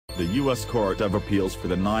The U.S. Court of Appeals for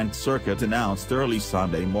the Ninth Circuit announced early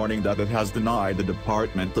Sunday morning that it has denied the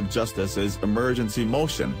Department of Justice's emergency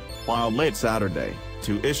motion, filed late Saturday,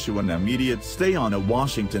 to issue an immediate stay on a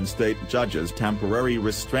Washington state judge's temporary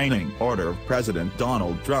restraining order of President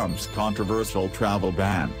Donald Trump's controversial travel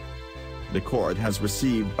ban. The court has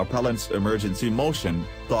received Appellants' emergency motion,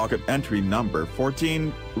 Docket Entry No.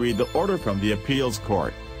 14, read the order from the appeals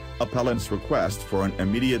court. Appellants' request for an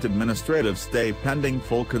immediate administrative stay pending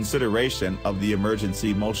full consideration of the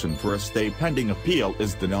emergency motion for a stay pending appeal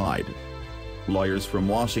is denied. Lawyers from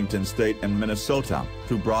Washington state and Minnesota,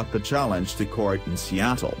 who brought the challenge to court in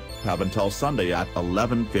Seattle, have until Sunday at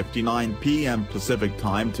 11:59 p.m. Pacific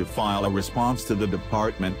Time to file a response to the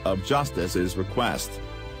Department of Justice's request.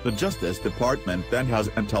 The Justice Department then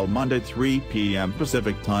has until Monday 3 p.m.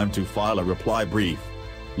 Pacific Time to file a reply brief.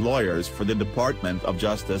 Lawyers for the Department of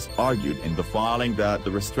Justice argued in the filing that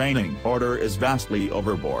the restraining order is vastly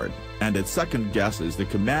overboard, and it second-guesses the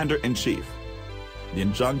Commander-in-Chief. The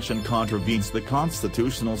injunction contravenes the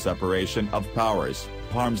constitutional separation of powers,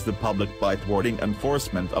 harms the public by thwarting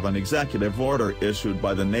enforcement of an executive order issued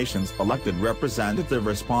by the nation's elected representative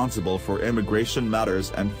responsible for immigration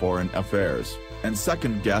matters and foreign affairs, and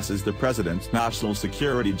second-guesses the president's national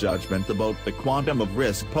security judgment about the quantum of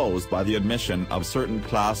risk posed by the admission of certain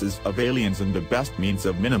classes of aliens and the best means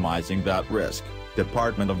of minimizing that risk,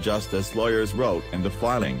 Department of Justice lawyers wrote in the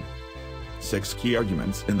filing. 6 key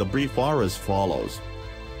arguments in the brief are as follows.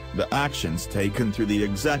 The actions taken through the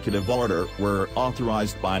executive order were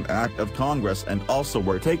authorized by an act of Congress and also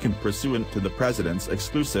were taken pursuant to the president's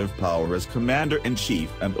exclusive power as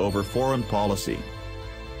commander-in-chief and over foreign policy.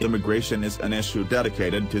 Immigration is an issue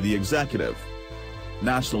dedicated to the executive.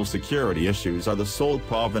 National security issues are the sole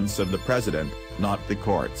province of the president, not the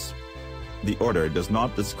courts. The order does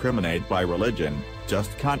not discriminate by religion,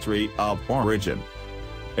 just country of origin.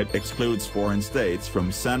 It excludes foreign states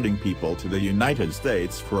from sending people to the United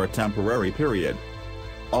States for a temporary period.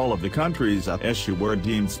 All of the countries at issue were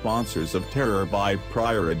deemed sponsors of terror by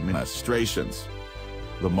prior administrations.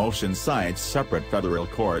 The motion cites separate federal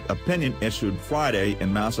court opinion issued Friday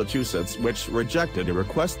in Massachusetts which rejected a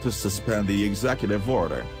request to suspend the executive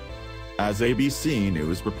order. As ABC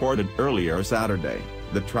News reported earlier Saturday,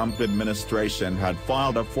 the Trump administration had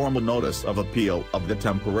filed a formal notice of appeal of the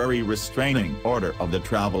temporary restraining order of the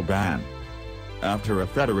travel ban. After a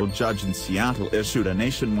federal judge in Seattle issued a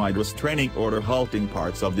nationwide restraining order halting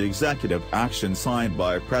parts of the executive action signed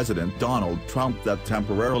by President Donald Trump that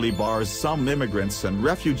temporarily bars some immigrants and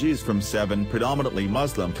refugees from 7 predominantly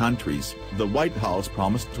Muslim countries, the White House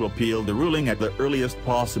promised to appeal the ruling at the earliest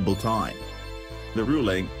possible time. The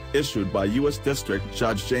ruling, issued by U.S. District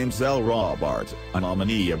Judge James L. Robart, a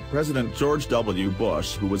nominee of President George W.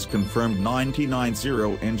 Bush who was confirmed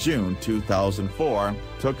 1990 in June 2004,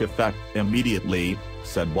 took effect immediately,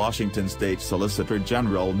 said Washington State Solicitor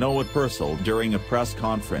General Noah Purcell during a press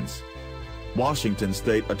conference. Washington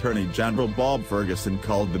State Attorney General Bob Ferguson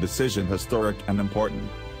called the decision historic and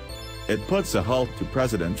important. It puts a halt to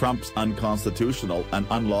President Trump's unconstitutional and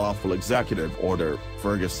unlawful executive order,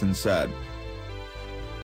 Ferguson said.